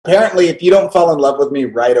Apparently, if you don't fall in love with me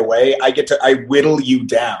right away, I whittle you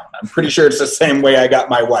down. I'm pretty sure it's the same way I got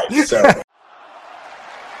my wife. So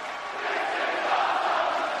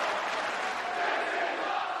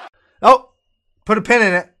Oh, put a pin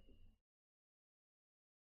in it.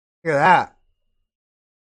 Look at that.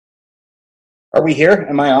 are we here?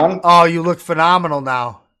 Am I on? Oh, you look phenomenal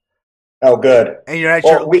now. Oh, good. And you're at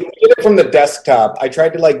Well, we did it from the desktop. I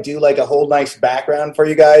tried to do a whole nice background for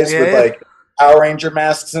you guys with Power Ranger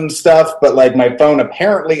masks and stuff, but my phone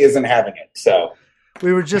apparently isn't having it. So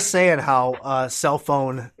we were just saying how cell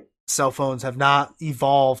phones have not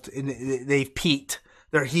evolved and they've peaked.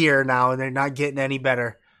 They're here now and they're not getting any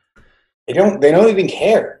better. They don't even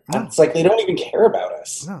care. No. It's like they don't even care about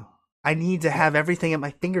us. No. I need to have everything at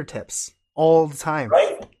my fingertips all the time.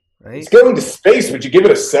 Right? Right? It's going to space. Would you give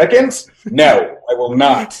it a second? No, I will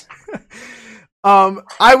not.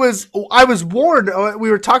 I was warned.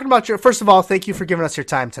 We were talking about first of all, thank you for giving us your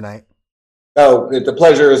time tonight. Oh, the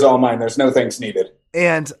pleasure is all mine. There's no thanks needed.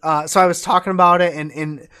 And so I was talking about it,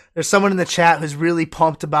 and there's someone in the chat who's really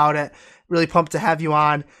pumped about it, really pumped to have you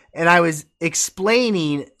on. And I was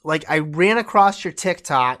explaining, I ran across your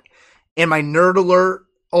TikTok, and my nerd alert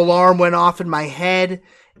alarm went off in my head,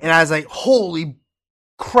 and I was like, holy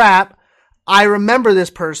crap, I remember this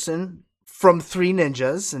person from Three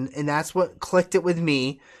Ninjas, and that's what clicked it with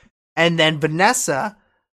me. And then Vanessa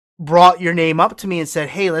brought your name up to me and said,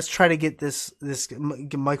 hey, let's try to get this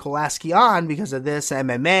Michael Lasky on because of this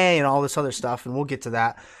MMA and all this other stuff, and we'll get to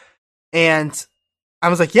that. And I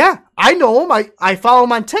was like, yeah, I know him. I follow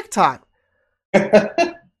him on TikTok.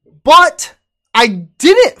 But I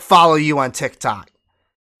didn't follow you on TikTok.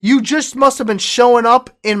 You just must have been showing up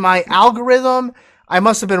in my algorithm. I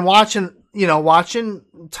must have been watching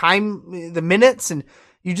time, the minutes, and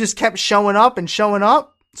you just kept showing up and showing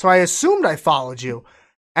up. So I assumed I followed you.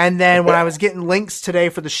 And then when I was getting links today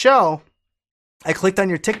for the show, I clicked on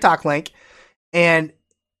your TikTok link, and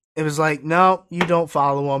it was like, no, you don't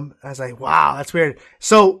follow him. I was like, wow, that's weird.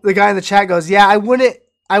 So the guy in the chat goes, yeah, I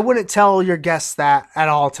wouldn't tell your guests that at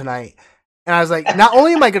all tonight. And I was like, not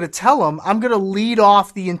only am I going to tell him, I'm going to lead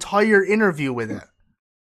off the entire interview with it.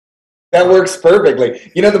 That works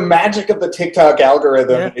perfectly. The magic of the TikTok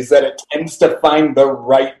algorithm is that it tends to find the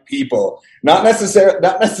right people. Not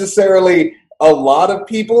necessarily a lot of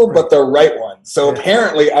people, but the right ones. So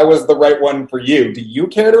apparently I was the right one for you. Do you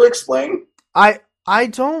care to explain? I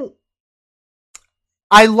don't.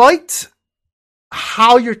 I liked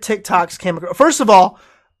how your TikToks came across. First of all,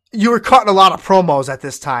 you were cutting a lot of promos at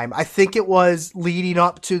this time. I think it was leading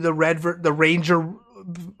up to the Ranger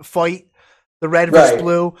fight, the red versus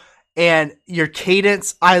blue, and your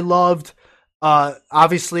cadence I loved.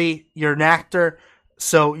 Obviously, you're an actor,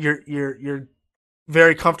 so you're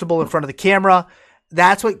very comfortable in front of the camera.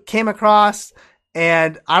 That's what came across.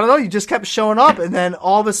 And I don't know, you just kept showing up, and then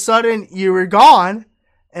all of a sudden you were gone,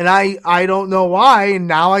 and I don't know why, and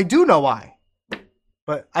now I do know why.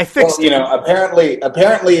 But I fixed it.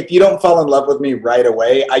 Apparently if you don't fall in love with me right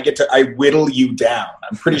away, I whittle you down.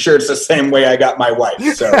 I'm pretty sure it's the same way I got my wife.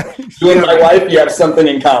 So you and my wife, you have something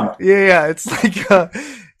in common. Yeah, it's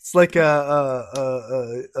like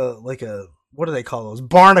what do they call those?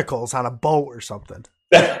 Barnacles on a boat or something.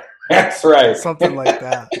 That's right. Something like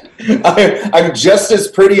that. I'm just as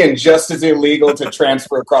pretty and just as illegal to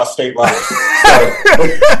transfer across state lines.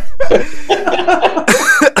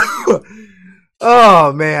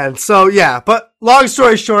 Oh, man. So, yeah. But long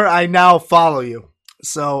story short, I now follow you.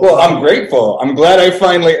 So, well, I'm grateful. I'm glad I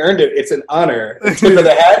finally earned it. It's an honor. A tip of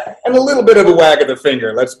the hat and a little bit of a wag of the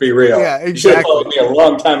finger. Let's be real. Yeah, exactly. You should have followed me a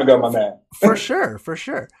long time ago, my man. For sure.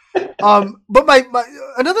 But my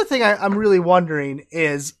another thing I'm really wondering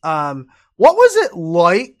is, what was it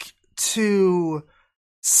like to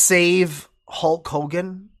save Hulk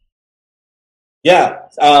Hogan? Yeah.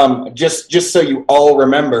 Just so you all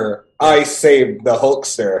remember, I saved the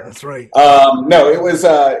Hulkster. That's right. No, it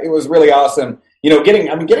was really awesome.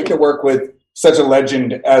 Getting to work with such a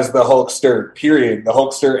legend as the Hulkster, period. The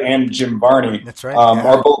Hulkster and Jim Varney. That's right.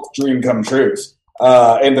 Are both dream come trues.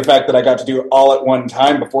 And the fact that I got to do it all at one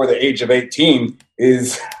time before the age of 18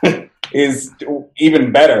 is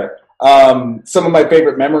even better. Some of my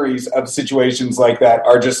favorite memories of situations like that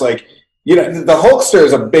are just the Hulkster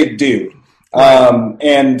is a big dude.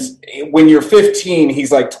 And when you're 15,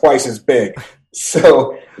 he's like twice as big.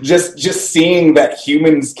 So just seeing that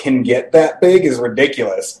humans can get that big is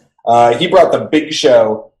ridiculous. He brought the Big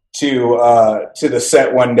Show to the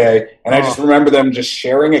set one day, and I just remember them just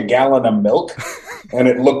sharing a gallon of milk, and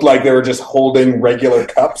it looked like they were just holding regular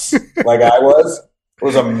cups like I was. It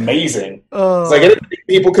was amazing. It's like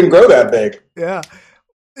people can grow that big. Yeah.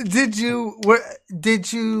 Did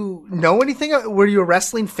you know anything? Were you a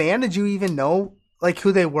wrestling fan? Did you even know like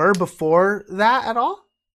who they were before that at all?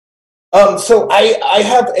 So I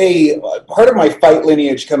have a part of my fight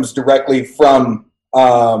lineage comes directly from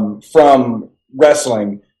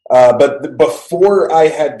wrestling. But before I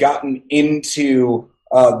had gotten into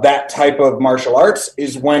that type of martial arts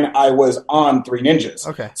is when I was on Three Ninjas.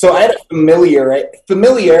 Okay. So I had a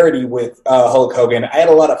familiarity with Hulk Hogan. I had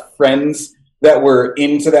a lot of friends that were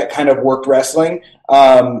into that kind of worked wrestling.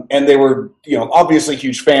 And they were, obviously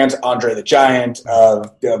huge fans, Andre the Giant,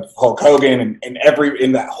 of Hulk Hogan and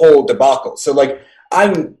in that whole debacle. So like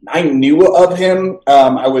I knew of him.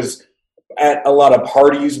 I was at a lot of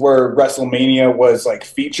parties where WrestleMania was like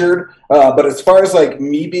featured. But as far as like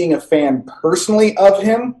me being a fan personally of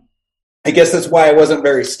him, I guess that's why I wasn't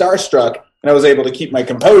very starstruck and I was able to keep my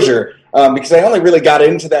composure because I only really got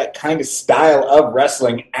into that kind of style of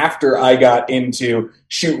wrestling after I got into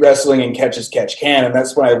shoot wrestling and catch as catch can. And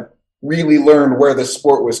that's when I really learned where the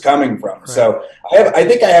sport was coming from. Right. So I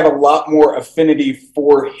think I have a lot more affinity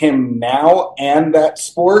for him now and that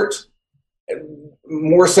sport,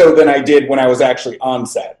 more so than I did when I was actually on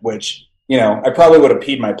set, which, I probably would have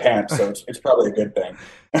peed my pants. So it's probably a good thing.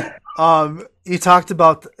 You talked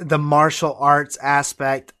about the martial arts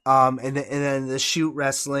aspect, and then the shoot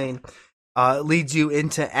wrestling leads you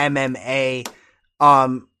into MMA.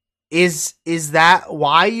 Is that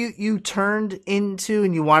why you turned into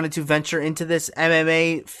and you wanted to venture into this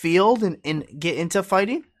MMA field and get into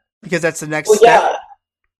fighting? Because that's the next step.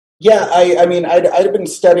 Yeah. I mean, I'd been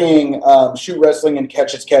studying shoot wrestling and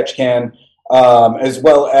catch as catch can, as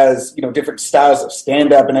well as different styles of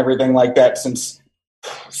stand up and everything like that since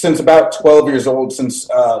about 12 years old, since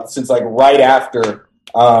like right after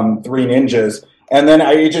Three Ninjas. And then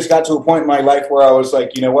I just got to a point in my life where I was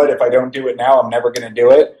like, you know what, if I don't do it now, I'm never going to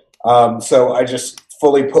do it. So I just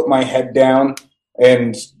fully put my head down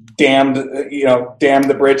and damned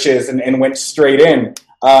the britches and went straight in.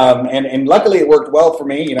 And luckily it worked well for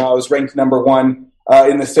me. I was ranked number 1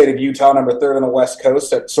 in the state of Utah, number 3rd on the West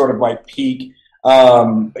Coast at sort of my peak.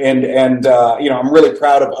 I'm really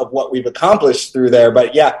proud of what we've accomplished through there.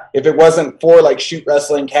 But yeah, if it wasn't for like shoot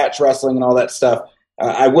wrestling, catch wrestling, and all that stuff,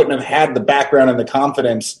 I wouldn't have had the background and the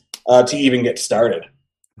confidence to even get started.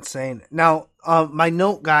 Insane. Now, my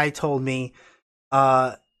note guy told me,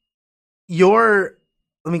 let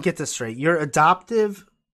me get this straight. Your adoptive,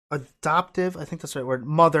 I think that's the right word,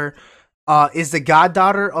 mother, is the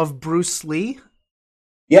goddaughter of Bruce Lee.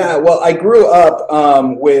 Yeah, well, I grew up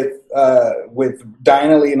with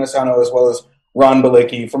Diana Lee Inosanto as well as Ron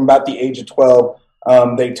Balicki. From about the age of 12,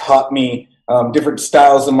 they taught me different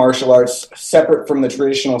styles of martial arts, separate from the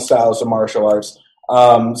traditional styles of martial arts.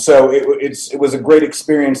 So it was a great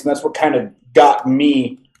experience, and that's what kind of got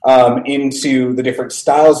me into the different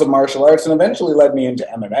styles of martial arts and eventually led me into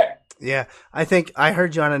MMA. Yeah, I think I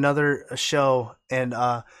heard you on another show, and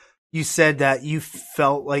you said that you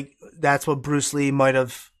felt like that's what Bruce Lee might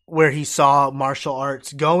have, where he saw martial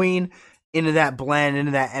arts going into that blend,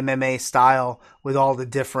 into that MMA style with all the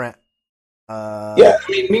different. Yeah, I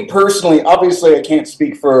mean, me personally, obviously, I can't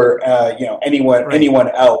speak for anyone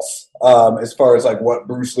else as far as like what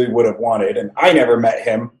Bruce Lee would have wanted, and I never met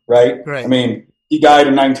him, right? I mean, he died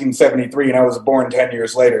in 1973, and I was born 10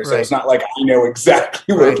 years later, so it's not like I know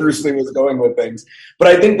exactly where Bruce Lee was going with things. But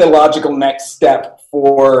I think the logical next step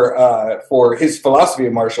for his philosophy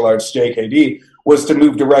of martial arts, JKD, was to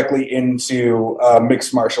move directly into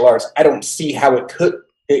mixed martial arts. I don't see how it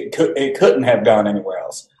couldn't have gone anywhere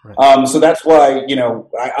else. Right. So that's why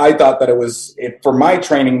I thought that for my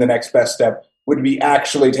training, the next best step would be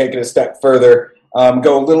actually take it a step further.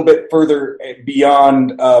 Go a little bit further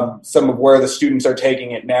beyond some of where the students are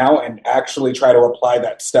taking it now and actually try to apply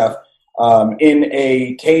that stuff in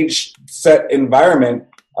a cage set environment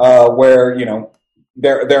where,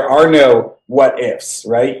 there are no what ifs,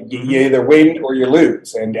 right? You either win or you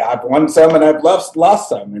lose. And I've won some and I've lost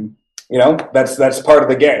some. And, that's part of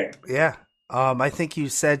the game. Yeah. I think you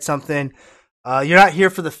said something. You're not here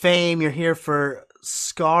for the fame. You're here for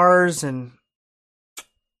scars and...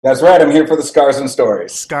 That's right. I'm here for the scars and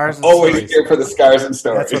stories. Always here for the scars and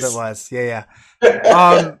stories. That's what it was. Yeah.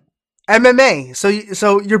 MMA.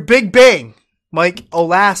 So you're Big Bang, Mike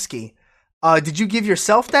Olasky. Did you give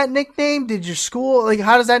yourself that nickname? Did your school,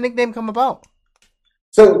 how does that nickname come about?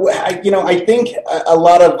 So I think a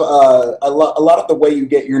lot of the way you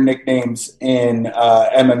get your nicknames in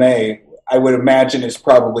MMA, I would imagine, is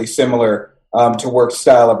probably similar to work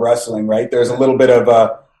style of wrestling. Right? There's a little bit of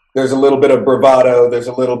bravado. There's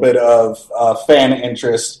a little bit of fan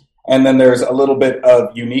interest, and then there's a little bit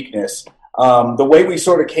of uniqueness. The way we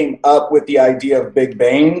sort of came up with the idea of Big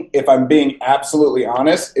Bang, if I'm being absolutely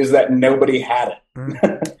honest, is that nobody had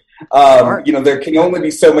it. There can only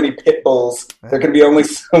be so many pit bulls. There can be only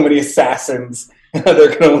so many assassins.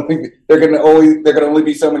 there can only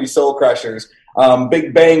be so many soul crushers.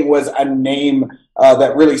 Big Bang was a name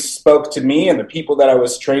that really spoke to me and the people that I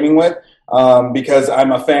was training with, because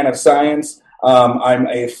I'm a fan of science. I'm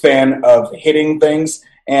a fan of hitting things,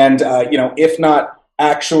 and if not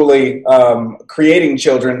actually creating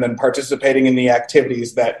children, then participating in the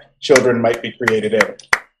activities that children might be created in.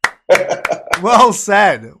 Well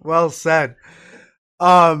said. Well said.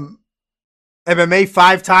 MMA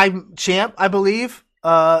 5-time champ, I believe.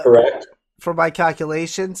 Correct. For my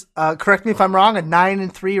calculations. Correct me if I'm wrong, a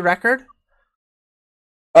 9-3 record?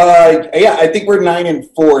 Yeah, I think we're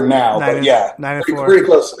 9-4 now, but yeah, 9-4. Pretty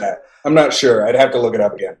close to that. I'm not sure. I'd have to look it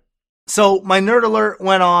up again. So my nerd alert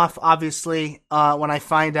went off, obviously, when I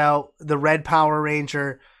find out the red Power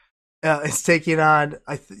Ranger is taking on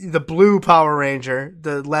the blue Power Ranger,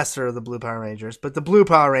 the lesser of the blue Power Rangers, but the blue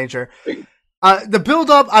Power Ranger. The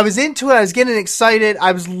build-up, I was into it. I was getting excited.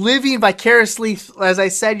 I was living vicariously, as I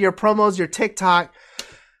said, your promos, your TikTok.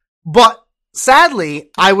 But sadly,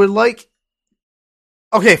 I would like...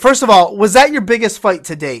 Okay, first of all, was that your biggest fight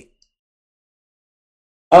to date?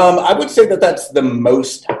 I would say that that's the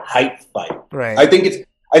most hype fight. Right. I think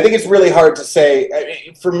it's really hard to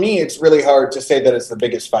say. For me, it's really hard to say that it's the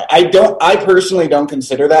biggest fight. I personally don't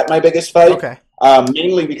consider that my biggest fight. Okay.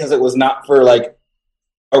 Mainly because it was not for like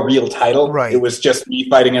a real title. Right. It was just me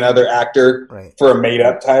fighting another actor right. for a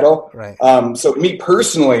made-up title. Right. So me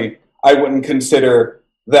personally, I wouldn't consider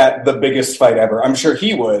that the biggest fight ever. I'm sure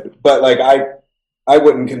he would, but like I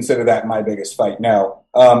wouldn't consider that my biggest fight. No.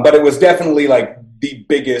 But it was definitely like the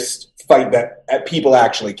biggest fight that people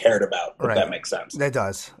actually cared about, if that makes sense. That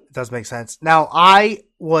does. It does make sense. Now, I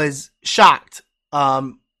was shocked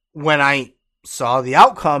when I saw the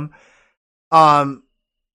outcome.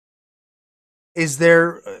 Is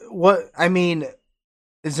there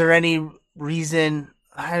any reason?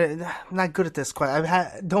 I'm not good at this quite.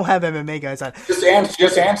 Don't have MMA guys on. Just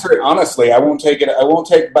answer it honestly. I won't take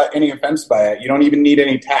any offense by it. You don't even need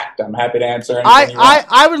any tact. I'm happy to answer anything.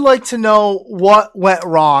 I would like to know what went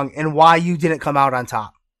wrong and why you didn't come out on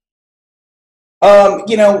top.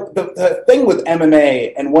 The thing with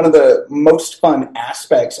MMA, and one of the most fun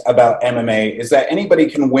aspects about MMA, is that anybody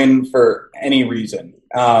can win for any reason.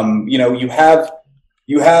 You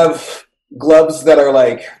have gloves that are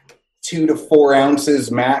like 2 to 4 ounces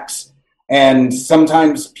max, and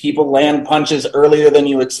sometimes people land punches earlier than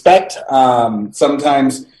you expect.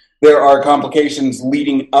 Sometimes there are complications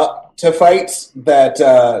leading up to fights that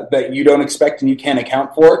you don't expect and you can't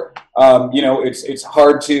account for. It's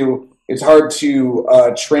hard to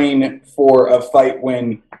train for a fight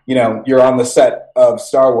when you're on the set of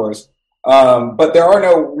Star Wars. But there are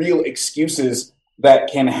no real excuses that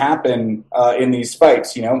can happen in these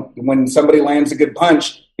fights. When somebody lands a good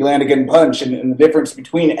punch, you land a good punch. And the difference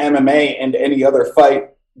between MMA and any other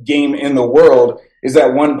fight game in the world is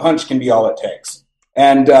that one punch can be all it takes.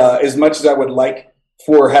 And as much as I would like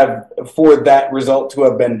for that result to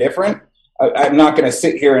have been different, I'm not going to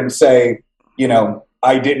sit here and say,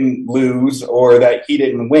 I didn't lose or that he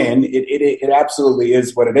didn't win. It absolutely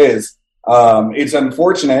is what it is. It's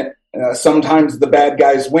unfortunate. Sometimes the bad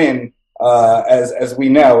guys win, as we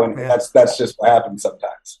know, and that's just what happens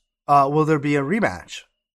sometimes. Will there be a rematch?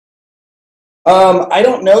 I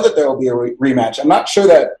don't know that there will be a rematch. I'm not sure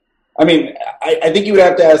that. I mean, I think you would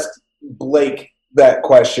have to ask Blake that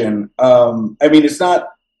question. It's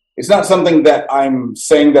not something that I'm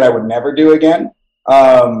saying that I would never do again.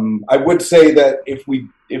 I would say that if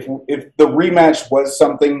the rematch was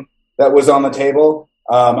something that was on the table,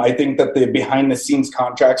 I think that the behind the scenes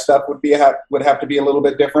contract stuff would have to be a little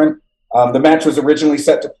bit different. The match was originally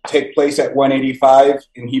set to take place at 185,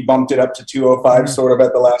 and he bumped it up to 205 sort of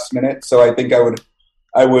at the last minute. So I think I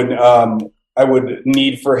would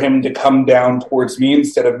need for him to come down towards me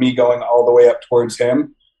instead of me going all the way up towards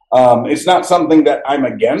him. It's not something that I'm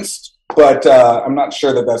against, but I'm not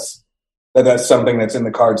sure that that's something that's in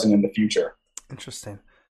the cards and in the future. Interesting.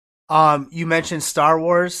 You mentioned Star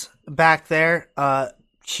Wars back there.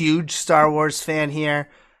 Huge Star Wars fan here.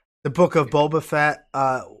 The Book of Boba Fett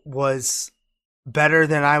was better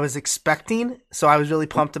than I was expecting, so I was really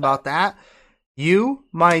pumped about that. You,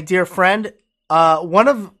 my dear friend, one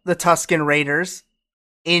of the Tusken Raiders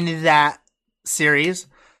in that series.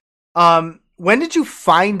 When did you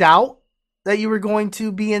find out that you were going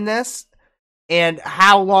to be in this? And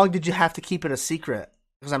how long did you have to keep it a secret?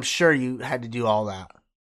 Because I'm sure you had to do all that.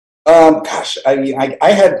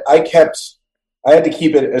 I kept I had to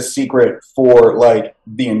keep it a secret for like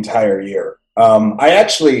the entire year. I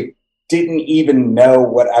actually didn't even know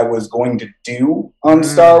what I was going to do on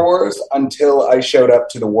Star Wars until I showed up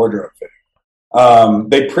to the wardrobe fitting.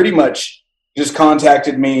 They pretty much just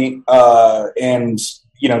contacted me, and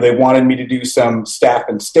they wanted me to do some staff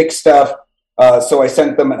and stick stuff. So I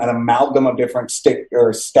sent them an amalgam of different stick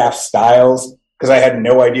or staff styles because I had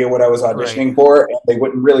no idea what I was auditioning for, and they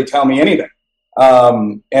wouldn't really tell me anything.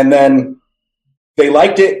 And then they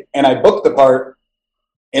liked it, and I booked the part.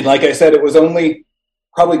 And like I said, it was only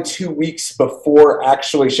probably 2 weeks before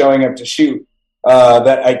actually showing up to shoot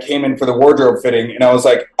that I came in for the wardrobe fitting, and I was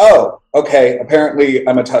like, oh, okay, apparently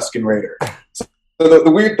I'm a Tusken Raider. So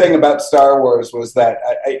the weird thing about Star Wars was that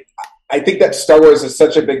I think that Star Wars is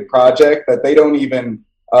such a big project that they don't even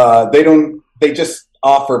they just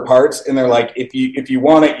offer parts, and they're like, if you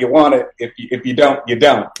want it, you want it. If you don't, you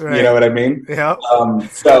don't. Right. You know what I mean? Yeah.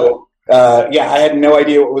 I had no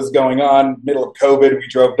idea what was going on. Middle of COVID, we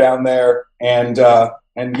drove down there, and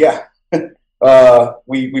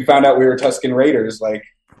we found out we were Tusken Raiders like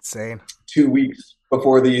insane 2 weeks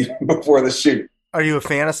before the shoot. Are you a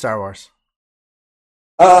fan of Star Wars?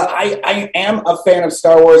 I am a fan of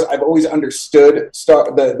Star Wars. I've always understood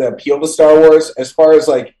the appeal to Star Wars as far as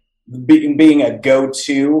like being a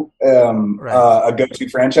go-to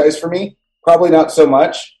franchise for me. Probably not so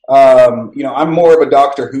much. I'm more of a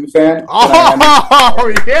Doctor Who fan.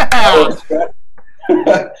 Oh yeah.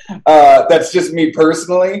 That's just me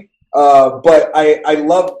personally. But I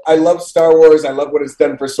love Star Wars. I love what it's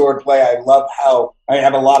done for swordplay. I love how I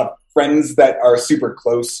have a lot of friends that are super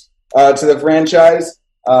close to the franchise.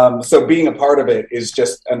 So being a part of it is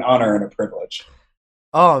just an honor and a privilege.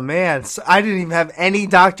 Oh man, so I didn't even have any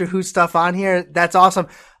Doctor Who stuff on here. That's awesome.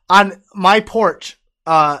 On my porch,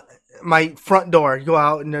 my front door, you go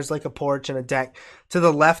out and there's like a porch and a deck. To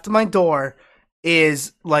the left of my door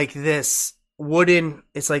is like this wooden,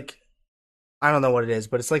 it's like, I don't know what it is,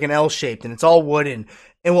 but it's like an L shaped and it's all wooden.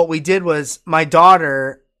 And what we did was my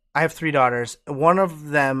daughter, I have 3 daughters. One of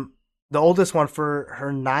them, the oldest one, for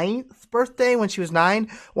her 9th birthday when she was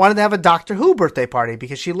 9, wanted to have a Doctor Who birthday party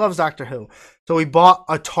because she loves Doctor Who. So we bought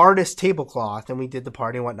a TARDIS tablecloth and we did the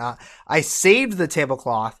party and whatnot. I saved the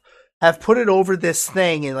tablecloth, have put it over this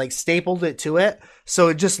thing and like stapled it to it. So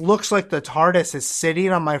it just looks like the TARDIS is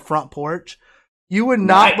sitting on my front porch. You would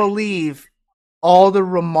not believe all the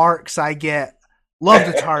remarks I get. Love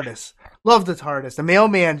the TARDIS. Love the TARDIS. The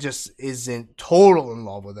mailman just is in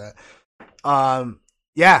love with it.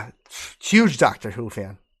 Huge Doctor Who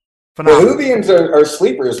fan. Phenomenal. The Whovians are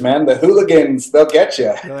sleepers, man. The hooligans, they'll get you.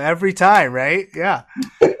 Every time, right? Yeah.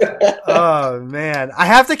 Oh, man. I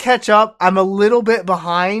have to catch up. I'm a little bit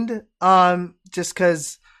behind just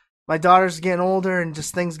because my daughter's getting older and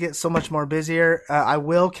just things get so much more busier. I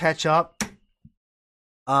will catch up.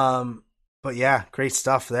 But yeah, great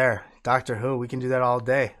stuff there. Doctor Who, we can do that all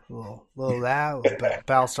day. A little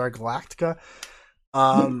Battlestar Galactica.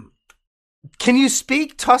 Can you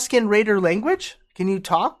speak Tusken Raider language? Can you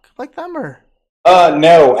talk like them or?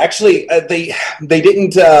 No, actually, they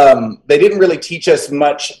didn't really teach us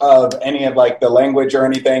much of any of like the language or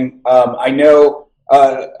anything. I know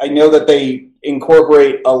that they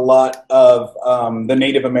incorporate a lot of the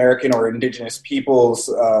Native American or indigenous peoples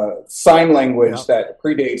sign language that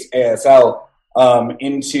predates ASL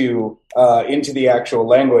into the actual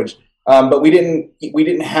language. But we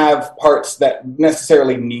didn't have parts that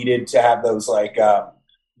necessarily needed to have those like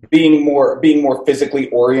being more physically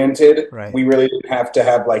oriented. Right. We really didn't have to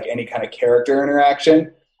have like any kind of character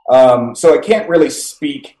interaction. So I can't really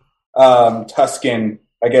speak Tusken,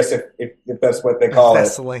 I guess if that's what they call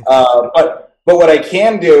it. But what I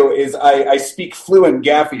can do is I speak fluent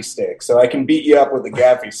gaffy stick, so I can beat you up with a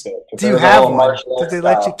gaffy stick. Do you have one? Did they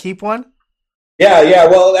let you keep one? Yeah.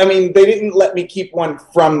 Well, I mean, they didn't let me keep one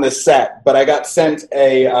from the set, but I got sent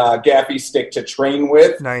a gaffy stick to train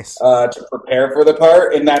with. Nice. To prepare for the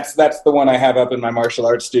part, and that's the one I have up in my martial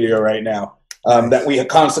arts studio right now. That we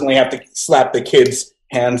constantly have to slap the kids'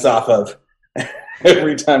 hands off of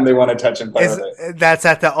every time they want to touch and play with it. That's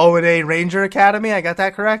at the OMA Ranger Academy. I got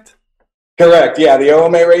that correct? Correct. Yeah, the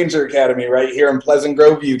OMA Ranger Academy right here in Pleasant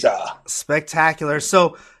Grove, Utah. Spectacular.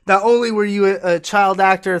 So not only were you a child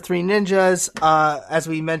actor, Three Ninjas, as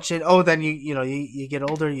we mentioned. Oh, then you get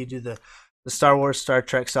older, you do the Star Wars, Star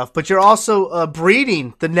Trek stuff, but you're also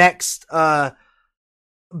breeding the next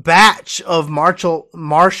batch of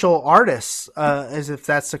martial artists, as if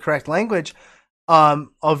that's the correct language,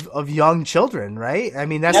 of young children, right? I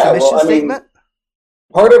mean, that's the mission statement.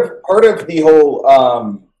 Part of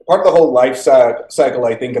the whole life cycle,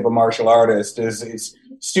 I think, of a martial artist is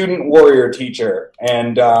student warrior teacher.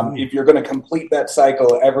 And if you're going to complete that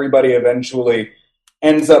cycle, everybody eventually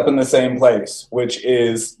ends up in the same place, which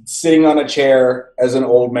is sitting on a chair as an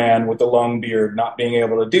old man with a long beard, not being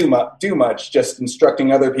able to do much, just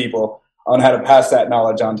instructing other people on how to pass that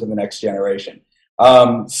knowledge on to the next generation.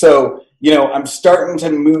 So, I'm starting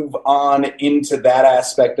to move on into that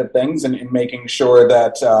aspect of things and making sure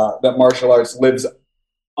that that martial arts lives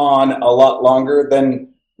on a lot longer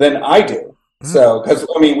than I do. So, because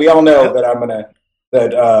we all know that I'm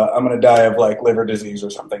gonna die of like liver disease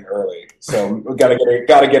or something early. So we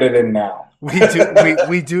gotta get it in now.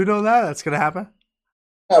 we do know that that's gonna happen.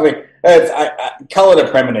 I call it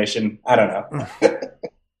a premonition. I don't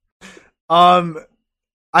know.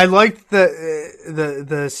 I liked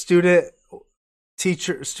the student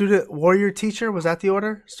warrior teacher. Was that the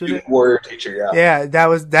order? Student warrior teacher. Yeah. Yeah,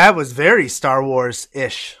 that was very Star Wars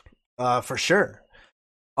ish, for sure.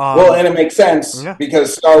 Well, and it makes sense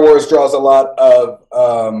because Star Wars draws a lot of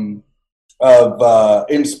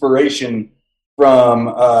inspiration from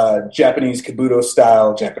Japanese kabuto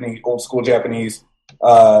style, old school Japanese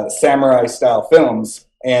samurai style films,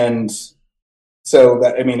 and so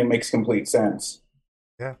that it makes complete sense.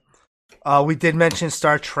 Yeah. We did mention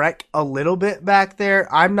Star Trek a little bit back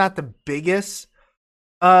there. I'm not the biggest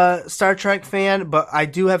Star Trek fan, but I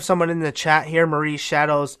do have someone in the chat here, Marie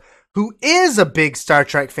Shadows, who is a big Star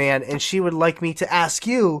Trek fan, and she would like me to ask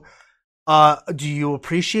you, do you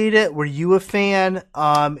appreciate it? Were you a fan?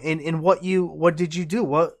 And what did you do?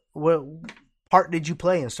 What part did you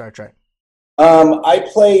play in Star Trek? I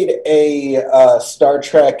played a Star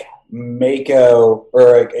Trek Mako,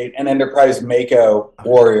 or an Enterprise Mako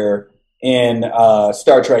warrior in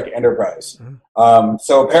Star Trek Enterprise. Mm-hmm.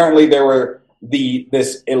 So apparently there were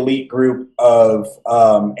this elite group of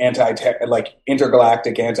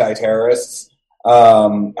intergalactic anti-terrorists.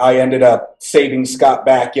 I ended up saving Scott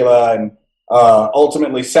Bakula and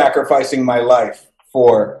ultimately sacrificing my life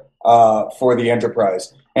for the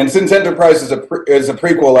Enterprise. And since Enterprise is a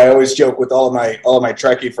prequel, I always joke with all of my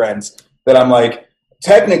Trekkie friends that I'm like,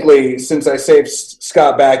 technically, since I saved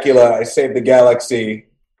Scott Bakula, I saved the galaxy.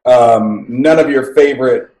 None of your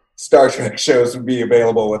favorite Star Trek shows would be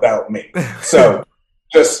available without me. So,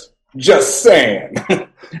 just saying.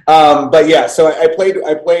 But yeah, so I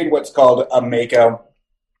played what's called a Mako,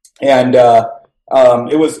 and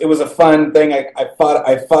it was a fun thing. I fought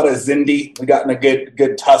a Zindi. We got in a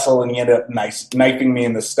good tussle, and he ended up knifing me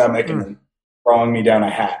in the stomach and then throwing me down a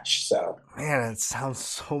hatch. So, man, it sounds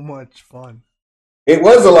so much fun. It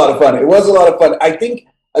was a lot of fun. I think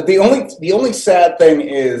the only sad thing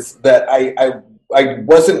is that I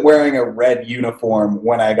wasn't wearing a red uniform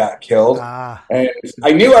when I got killed. And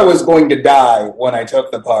I knew I was going to die when I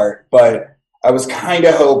took the part, but I was kind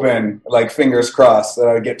of hoping, like fingers crossed, that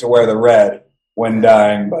I'd get to wear the red when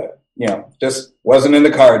dying, but just wasn't in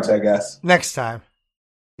the cards, I guess. Next time.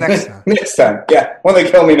 Next time. Yeah, when they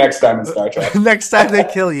kill me next time in Star Trek. Next time they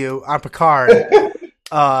kill you on Picard.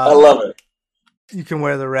 I love it. You can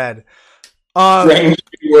wear the red. Strange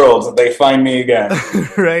worlds, they find me again.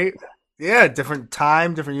 Right? Yeah, different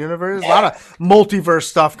time, different universe. A lot of multiverse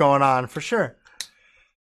stuff going on, for sure.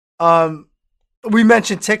 We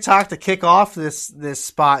mentioned TikTok to kick off this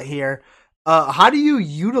spot here. How do you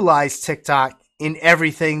utilize TikTok in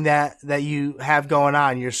everything that you have going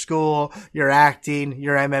on? Your school, your acting,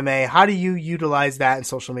 your MMA. How do you utilize that in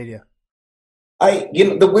social media?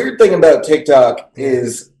 The weird thing about TikTok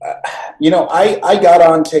is, I got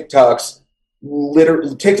on TikTok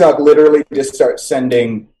literally just start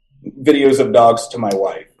sending videos of dogs to my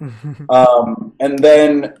wife. And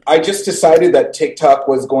then I just decided that TikTok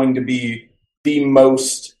was going to be the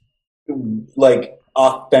most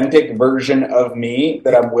authentic version of me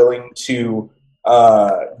that I'm willing to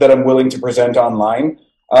present online.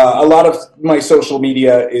 A lot of my social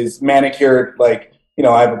media is manicured. I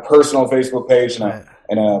have a personal Facebook page and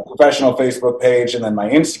a professional Facebook page, and then my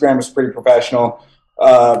Instagram is pretty professional.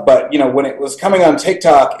 But when it was coming on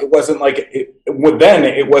TikTok, it wasn't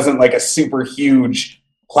it wasn't like a super huge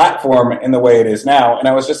platform in the way it is now. And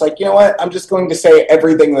I was just like, you know what? I'm just going to say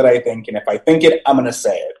everything that I think, and if I think it, I'm going to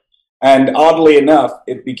say it. And oddly enough,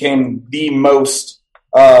 it became the most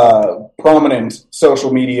prominent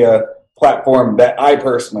social media platform that I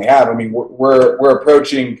personally have. I mean, we're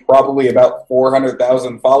approaching probably about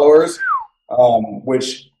 400,000 followers,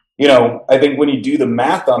 which, I think when you do the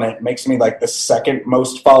math on it, it makes me like the second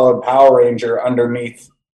most followed Power Ranger underneath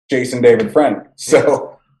Jason David Friend.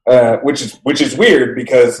 So, which is weird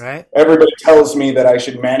because everybody tells me that I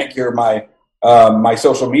should manicure my my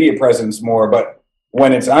social media presence more, but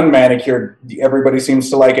when it's unmanicured, everybody seems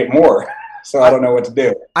to like it more. so I don't know what to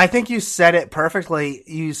do. I think you said it perfectly.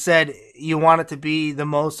 You said you want it to be the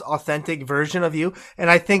most authentic version of you, and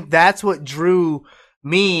I think that's what drew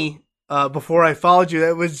me before I followed you.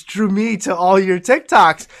 That was drew me to all your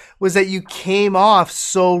TikToks was that you came off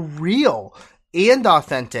so real and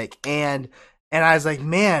authentic, and I was like,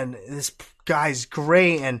 man, this guy's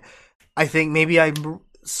great. And I think maybe I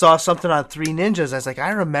saw something on Three Ninjas. I was like,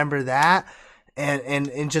 I remember that.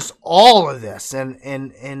 And just all of this,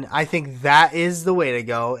 and I think that is the way to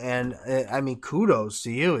go. And I mean, kudos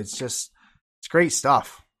to you. It's great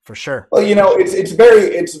stuff for sure. Well,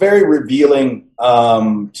 it's very revealing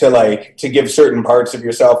to give certain parts of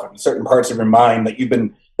yourself and certain parts of your mind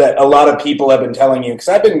that a lot of people have been telling you. Because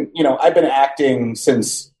I've been acting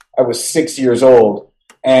since I was 6 years old,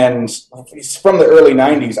 and it's from the early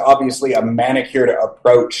 '90s. Obviously, a manicured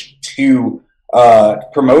approach to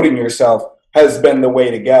promoting yourself has been the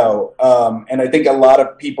way to go. And I think a lot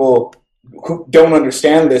of people who don't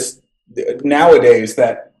understand this nowadays,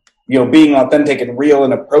 that, being authentic and real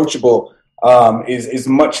and approachable is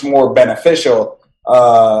much more beneficial.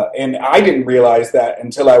 And I didn't realize that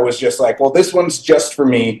until I was just like, well, this one's just for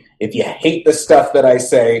me. If you hate the stuff that I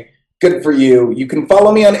say, good for you. You can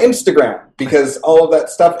follow me on Instagram, because all of that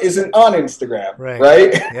stuff isn't on Instagram.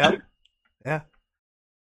 Right? Yep. Yeah.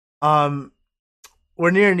 We're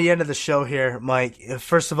nearing the end of the show here, Mike.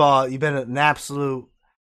 First of all, you've been an absolute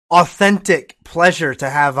authentic pleasure to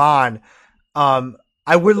have on.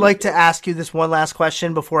 I would like to ask you this one last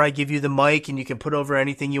question before I give you the mic, and you can put over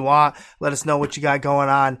anything you want. Let us know what you got going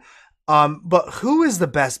on. But who is the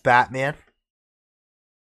best Batman?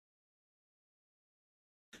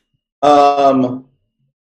 The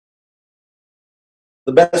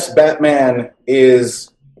best Batman is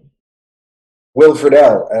Will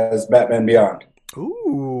Friedle as Batman Beyond.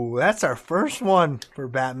 Ooh, that's our first one for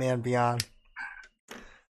Batman Beyond.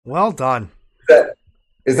 Well done.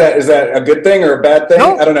 Is that a good thing or a bad thing?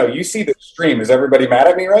 No. I don't know. You see the stream. Is everybody mad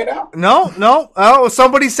at me right now? No. Oh,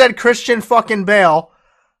 somebody said Christian fucking Bale.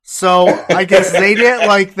 So I guess they didn't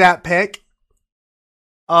like that pick.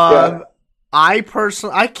 Yeah. I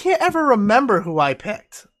can't ever remember who I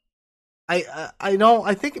picked. I know.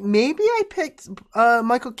 I think maybe I picked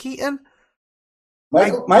Michael Keaton.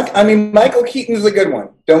 Michael Keaton's a good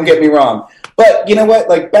one. Don't get me wrong, but you know what?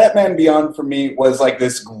 Like, Batman Beyond for me was like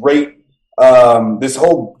this great,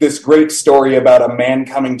 this great story about a man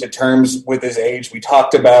coming to terms with his age. We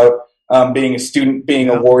talked about being a student, being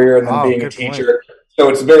a warrior, and then being a teacher. Point. So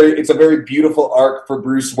it's a very beautiful arc for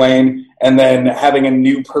Bruce Wayne, and then having a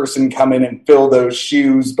new person come in and fill those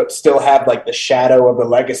shoes, but still have like the shadow of the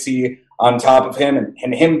legacy on top of him,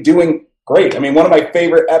 and him doing great. I mean, one of my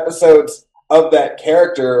favorite episodes of that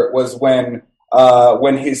character was when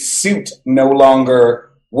his suit no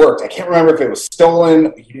longer worked. I can't remember if it was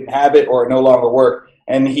stolen, he didn't have it, or it no longer worked.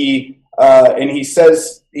 And he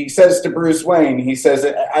says to Bruce Wayne, he says,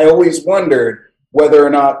 I always wondered whether or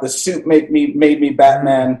not the suit made me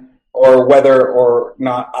Batman, or whether or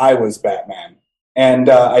not I was Batman. And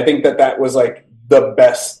I think that was like the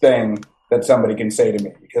best thing that somebody can say to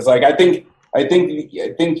me, because like I think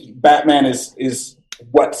Batman is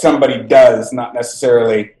what somebody does, not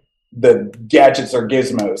necessarily the gadgets or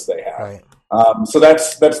gizmos they have. Right. So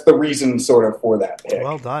that's the reason sort of for that pick.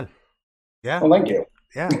 Well done. Yeah. Well, thank you.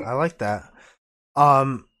 Yeah, I like that.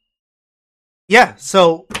 Yeah,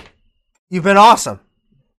 so you've been awesome.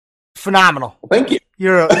 Phenomenal. Well, thank you.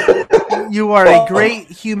 You are a great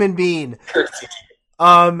human being.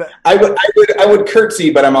 I would curtsy,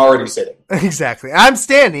 but I'm already sitting. Exactly. I'm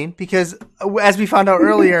standing because, as we found out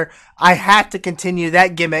earlier, I had to continue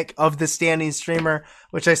that gimmick of the standing streamer,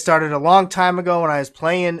 which I started a long time ago when I was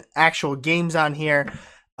playing actual games on here.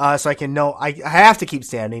 So I can know I have to keep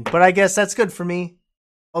standing, but I guess that's good for me.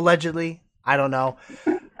 Allegedly, I don't know,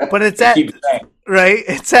 but it's at right.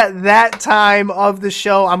 It's at that time of the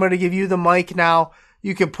show. I'm going to give you the mic now.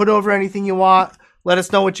 You can put over anything you want. Let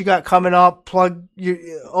us know what you got coming up. Plug your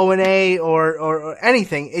O&A or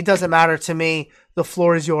anything. It doesn't matter to me. The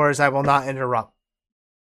floor is yours. I will not interrupt.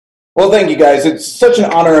 Well, thank you, guys. It's such an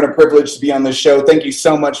honor and a privilege to be on this show. Thank you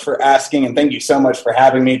so much for asking, and thank you so much for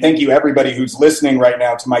having me. Thank you, everybody who's listening right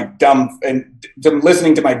now to my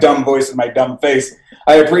listening to my dumb voice and my dumb face.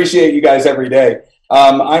 I appreciate you guys every day.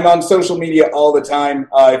 I'm on social media all the time.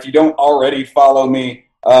 If you don't already follow me,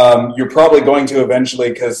 you're probably going to eventually,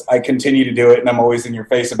 because I continue to do it and I'm always in your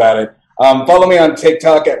face about it. Follow me on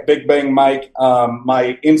TikTok at Big Bang Mike,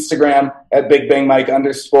 my Instagram at Big Bang Mike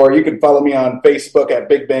 _. You can follow me on Facebook at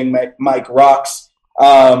Big Bang Mike Rocks.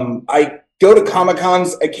 I go to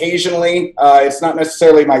Comic-Cons occasionally. It's not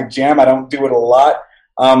necessarily my jam. I don't do it a lot.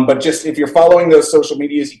 But just if you're following those social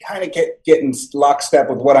medias, you kind of get in lockstep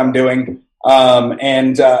with what I'm doing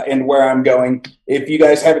and where I'm going. If you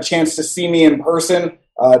guys have a chance to see me in person,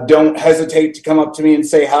 don't hesitate to come up to me and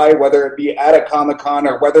say hi, whether it be at a Comic-Con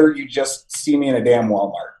or whether you just see me in a damn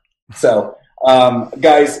Walmart. So,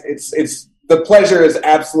 guys, it's the pleasure is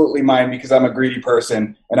absolutely mine because I'm a greedy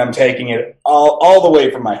person and I'm taking it all the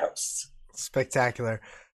way from my hosts. Spectacular.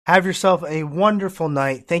 Have yourself a wonderful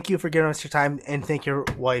night. Thank you for giving us your time, and thank your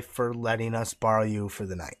wife for letting us borrow you for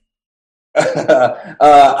the night.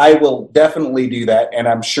 I will definitely do that, and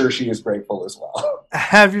I'm sure she is grateful as well.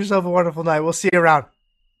 Have yourself a wonderful night. We'll see you around.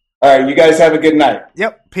 All right, you guys have a good night.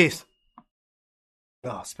 Yep, peace.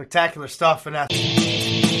 Oh, spectacular stuff, Vanessa.